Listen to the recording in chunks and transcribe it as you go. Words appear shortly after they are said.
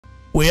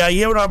We are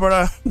here,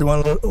 brother. The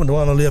one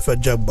only Efe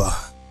Ajagba.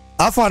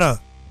 How far now?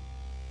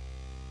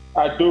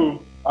 I do.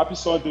 Happy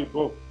Sunday,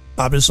 bro.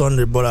 Happy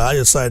Sunday, brother. How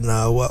you side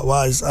now?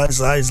 How is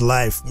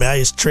life? Man, how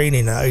is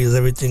training? How is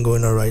everything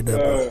going on right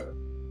there,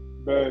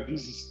 bro?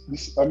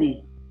 This. I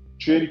mean,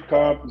 training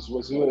camp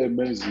was so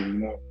amazing. You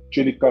know,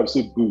 training camp is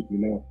so good. You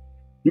know,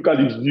 look at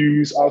the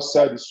views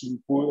outside the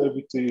swimming pool,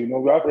 everything. You know,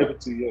 we have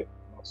everything here.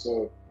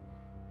 So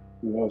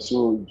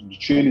the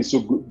training is so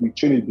good. The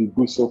training has been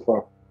good so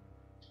far.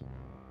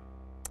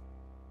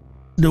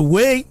 The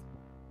way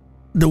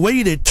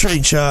you did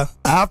train, I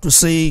have to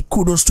say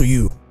kudos to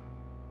you.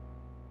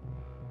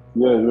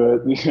 Yeah,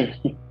 right.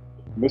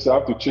 I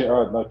have to train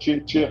hard. Now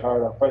train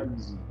hard and fight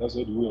easy. That's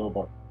what the way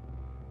about.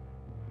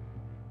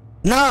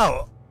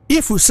 Now,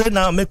 if we say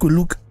now, make we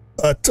look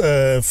at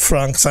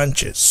Frank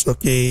Sanchez.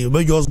 Okay,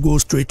 we'll just go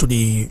straight to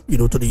the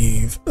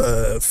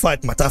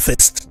fight matter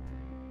first.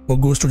 We'll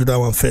go straight to that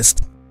one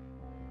first,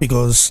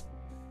 because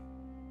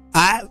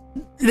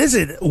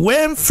listen,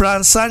 when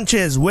Frank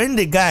Sanchez, when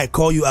the guy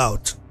call you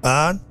out,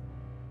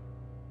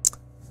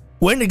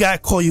 when the guy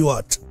call you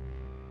out,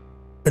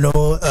 you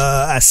know,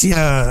 I see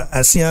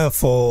her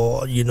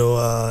for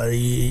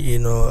the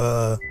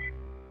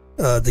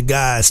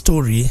guy's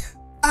story.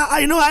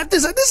 You know,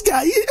 this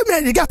guy,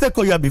 man, the guy can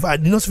call you out before.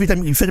 You know,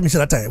 you fed me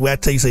that time where I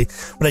tell you, say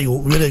whether you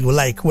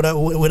like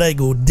whether you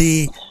go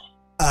day,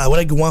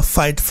 whether you want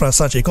fight Frank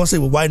Sanchez, you can't say,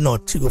 well, why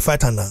not? You go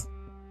fight her now.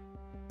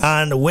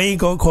 And when you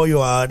gonna call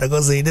you out, I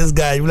gonna say this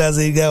guy, you like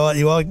say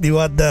you want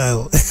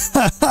down.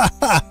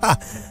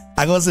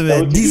 I gonna say,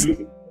 man, this.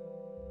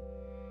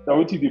 Now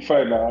what did they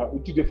find now?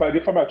 What did they find?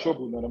 They find my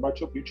trouble now. My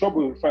trouble. The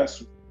trouble will find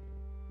soon.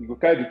 You go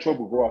carry the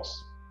trouble for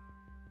us.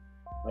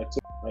 I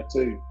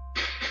tell you.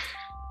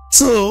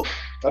 So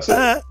that's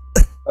it.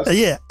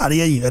 Yeah, I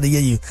hear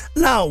you.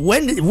 Now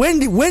when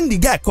the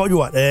guy call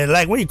you out,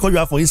 like when he call you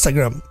out for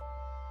Instagram,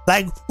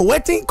 like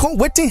waiting.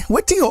 Where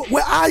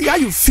how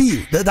you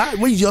feel that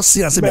when you just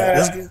see and say,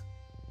 man,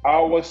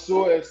 I was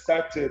so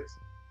excited.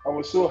 I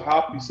was so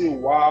happy. Say,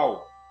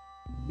 wow,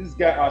 this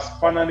guy has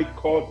finally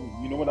called me.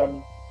 You know what I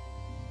mean?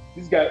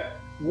 This guy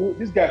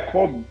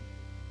called me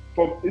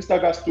from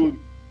Instagram story.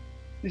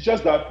 It's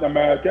just that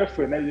my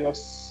girlfriend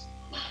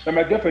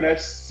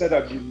said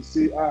that he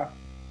say,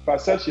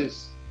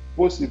 Sanchez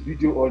post a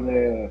video on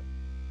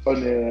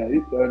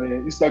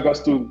Instagram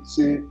story,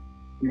 say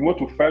you want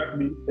to fight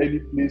me any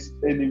place,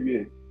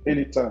 anywhere,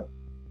 anytime.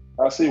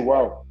 I say,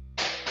 wow,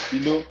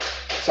 you know.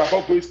 So I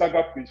got go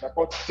Instagram page. I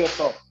got test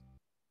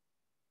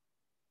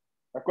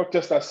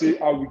her. Say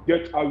I will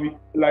get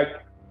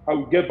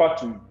back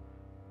to him.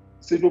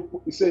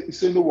 He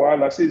say no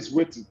while. I say he's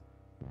waiting.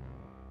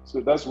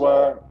 So that's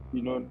why,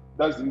 you know,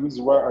 that's the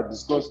reason why I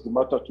discussed the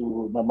matter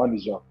to my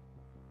manager.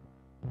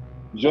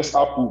 It just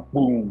happened,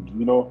 boom,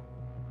 you know.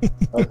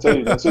 I tell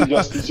you, so it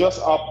just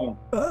happened.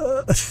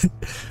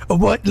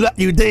 But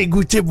you did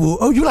good table.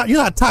 Oh, you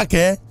attack,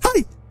 eh?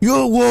 Hi,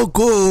 you won't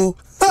go.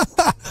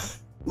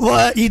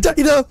 Well, you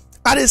know,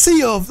 I didn't see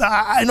your,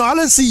 I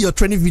don't see your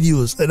training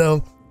videos, you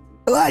know.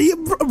 Like,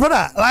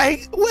 brother,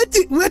 like, wait,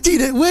 like,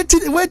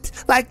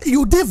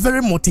 you did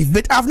very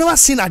motivate. I've never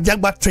seen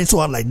Ajagba train so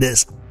hard like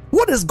this.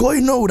 What is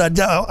going on with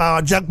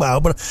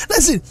Ajagba? But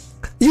listen,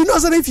 you know,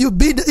 that if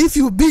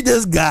you beat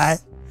this guy,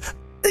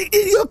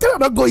 you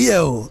cannot go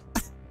here.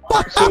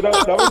 So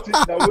that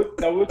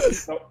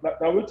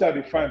what I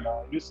define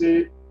now. You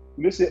say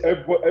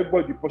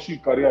everybody pushing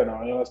career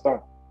now. You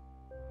understand?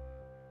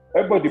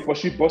 Everybody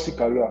pushing bossy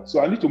career. So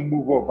I need to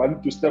move up. I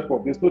need to step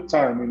up. There's no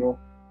time, you know.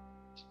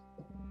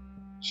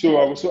 So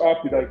I was so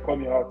happy that he called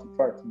me out to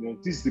fight. You know,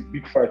 this is the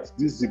big fight.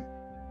 This is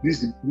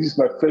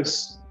my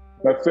first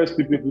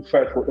PPP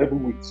fight for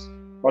heavyweight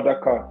other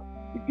card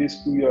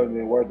against Kuya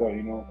and Wilder.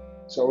 You know,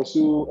 so I was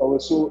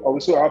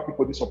so happy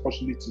for this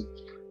opportunity.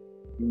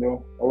 You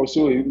know,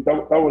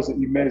 that was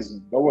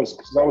amazing. That was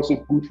so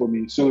good for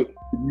me. So it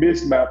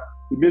makes my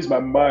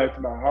mind,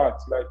 my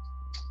heart like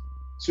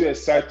so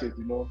excited.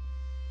 You know,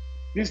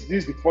 this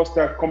is the first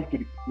time I come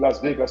to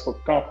Las Vegas for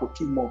camp for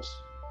 2 months.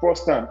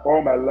 First time,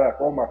 all my life,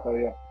 all my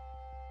career.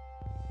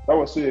 That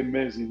was so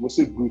amazing. It was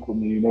so good for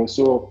me, you know.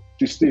 So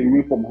to stay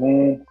away from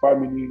home,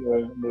 family,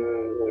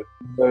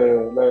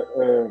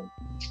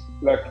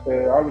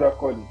 how would I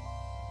call it?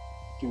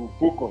 To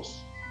focus.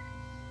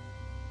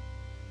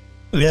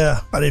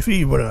 Yeah, but if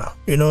you, brother,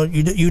 you know,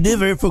 you did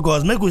very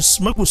focused. Make we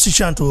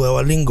switch on to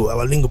our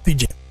lingo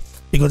pidgin,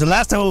 because the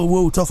last time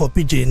we talk for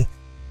pidgin.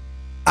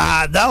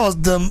 That was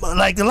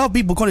like a lot of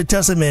people call it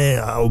tell me,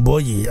 oh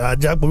boy, we don't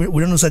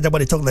know Ajagba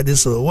they talk like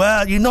this. So,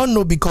 well, you don't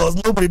know because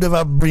nobody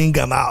ever bring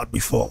them out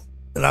before.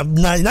 And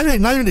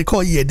now they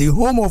call here the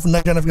home of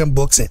Nigerian African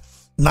boxing.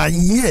 Now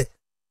we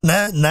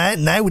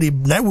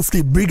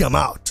bring them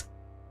out.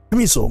 I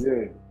mean so.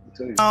 Yeah,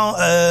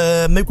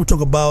 now make we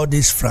talk about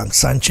this Frank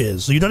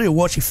Sanchez. So you don't even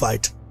watch the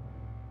fight.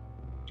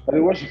 I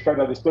didn't watch the fight.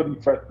 I study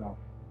the fight now.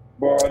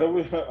 But I don't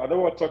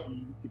want to talk to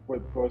people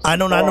because I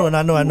know.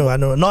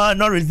 No,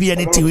 not review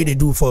anything they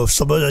do for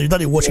somebody. You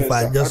don't watch the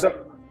fight. I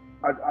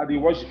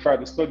didn't watch the fight.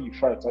 I study the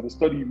fight. I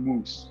study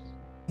moves.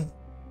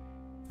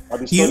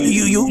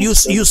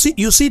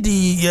 You see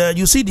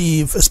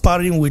the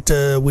sparring with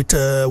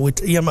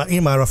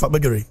Ima Rafa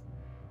Bajori.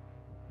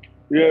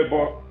 Yeah,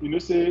 but you know,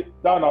 say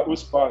down at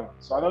sparring,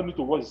 so I don't need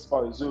to watch the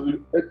sparring. So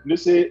you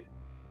say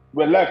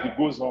when life it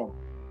goes on,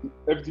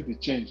 everything will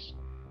change.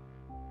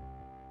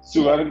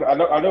 So I don't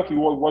know if you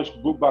want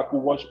to go back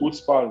and watch old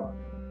sparring.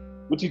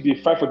 But if they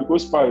fight for the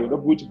old sparring, you're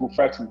not going to go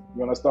fighting.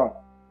 You understand?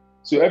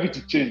 So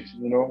everything change,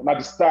 you know. Now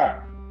the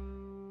style,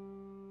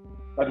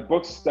 now the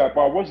boxing style.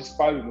 But I watched the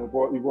sparring, you know,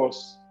 but it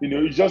was, you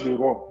know, it's just the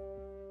run.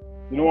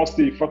 You don't want to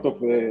stay in front of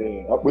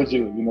Akweje,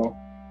 you know.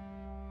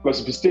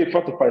 Because if you stay in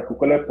front of her, you could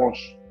collect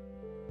punch.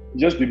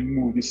 Just the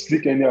move, the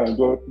slick anyhow.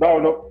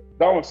 That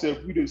one say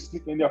if we do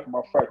slick anyhow from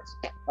my fight,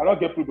 I don't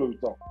get problem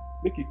with that.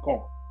 Make it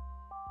come.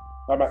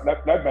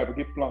 That might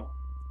be plan.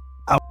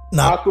 I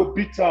could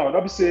beat town.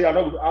 Not be say I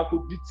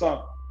could beat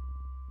town.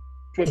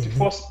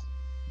 21st,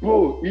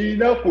 bro. He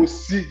now could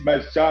see my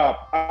job.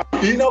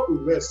 He now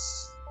could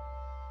rest.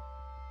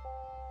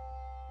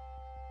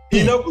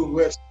 He now could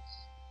rest.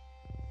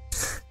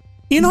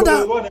 You know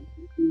that. Go.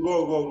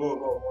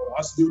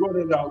 As the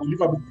run now, we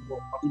leave a bit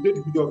more. I could take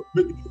the video,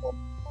 make it more.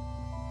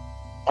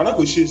 I'm not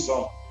going to chase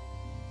some.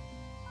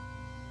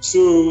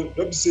 So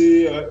let me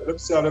say I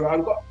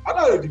don't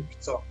already beat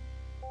town.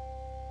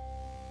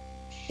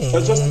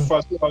 That's just the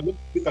fact. I don't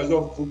think I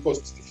don't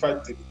focus to the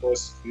fight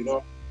because, you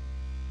know,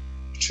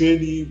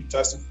 training with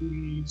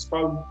Asifuri,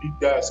 sparring with big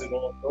guys, you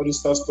know, all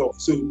this stuff.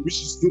 So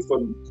which is good for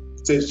me.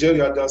 It's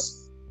Jerry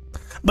others.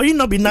 But you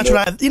not be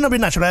natural. You not be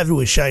natural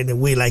everywhere, shy in a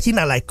way. Like you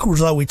not like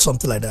cruiserweight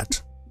something like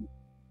that.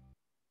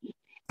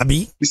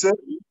 Abi? You said?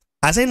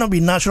 I say not be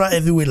natural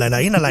everywhere like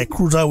that. You know like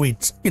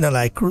cruiserweight. You know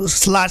like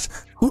cruiserweight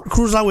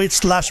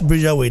 /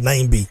 bridgerweight.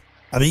 9B.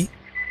 Abi?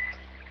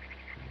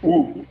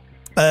 Who?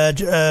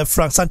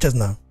 Frank Sanchez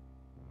now.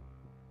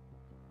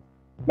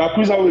 Now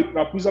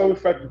cruiserweight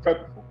fight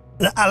before.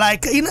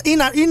 Like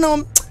you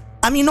know,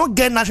 I mean not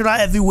get natural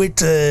heavyweight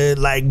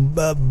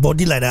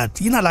body like that.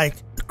 You know like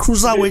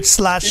cruiserweight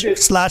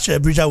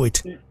 /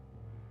 bridgerweight.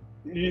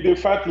 They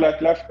fight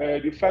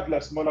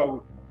like smaller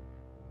weight.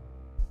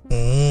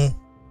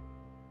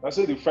 That's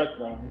how they fight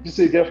now. If you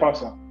say get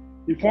faster,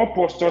 if one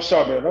posture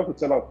sharp, man, not to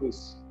tell our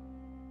face.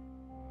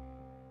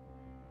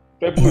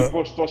 People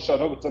posture sharp,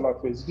 not to tell our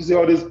face. If you say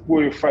all this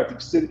boy fight, if you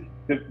say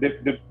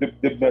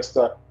they messed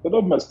up, they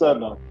don't messed up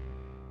now.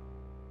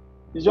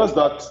 It's just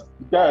that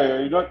the guy,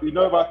 you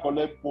never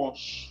collect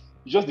punch.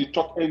 You just they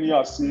talk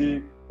anyhow,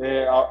 say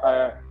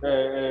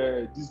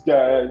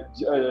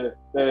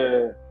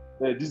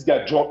this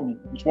guy dropped me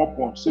with one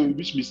punch. So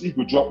which means he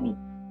could drop me.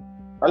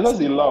 I just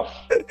they laugh.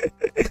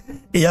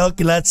 Yeah,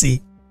 okay, let's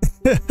see.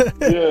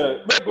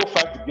 Yeah, make go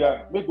fight the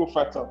guy. Make go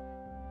fight him.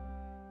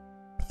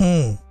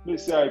 Make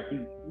say I be.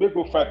 Make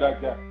go fight that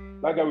guy.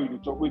 That guy with the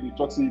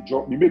talk say he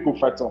drop me. Make go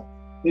fight him.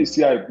 Make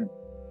say I be.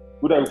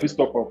 Good I will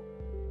stop him.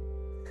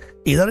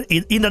 He don't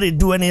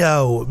do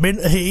anyhow.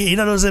 He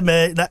don't say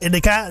man.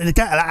 They can't.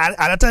 At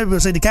that time people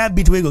say they can't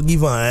beat we go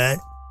give on.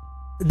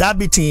 That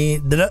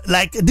beating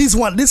like this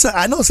one. This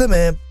I know. Say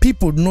man,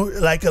 people know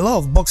like a lot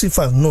of boxing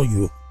fans know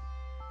you.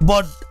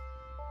 But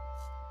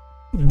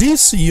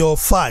this your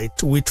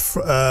fight with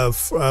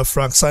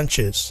Frank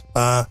Sanchez,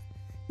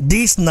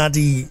 this not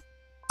the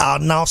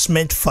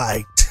announcement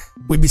fight.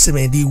 We be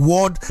saying the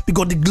world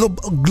because the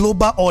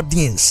global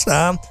audience.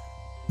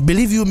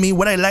 Believe you me,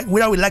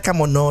 whether we like him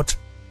or not,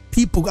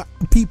 people go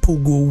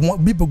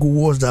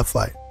watch that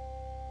fight.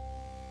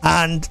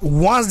 And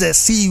once they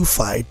see you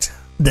fight,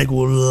 they go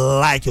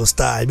like your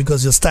style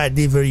because your style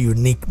is very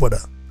unique,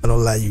 brother. I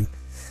don't like you.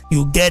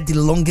 You get the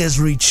longest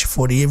reach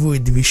for the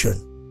heavyweight division.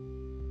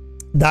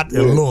 That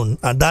alone,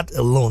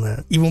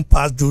 even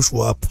past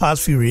Joshua,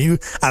 past Fury,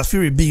 as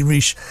Fury being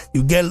rich,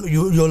 you get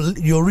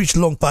your reach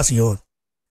long past your own.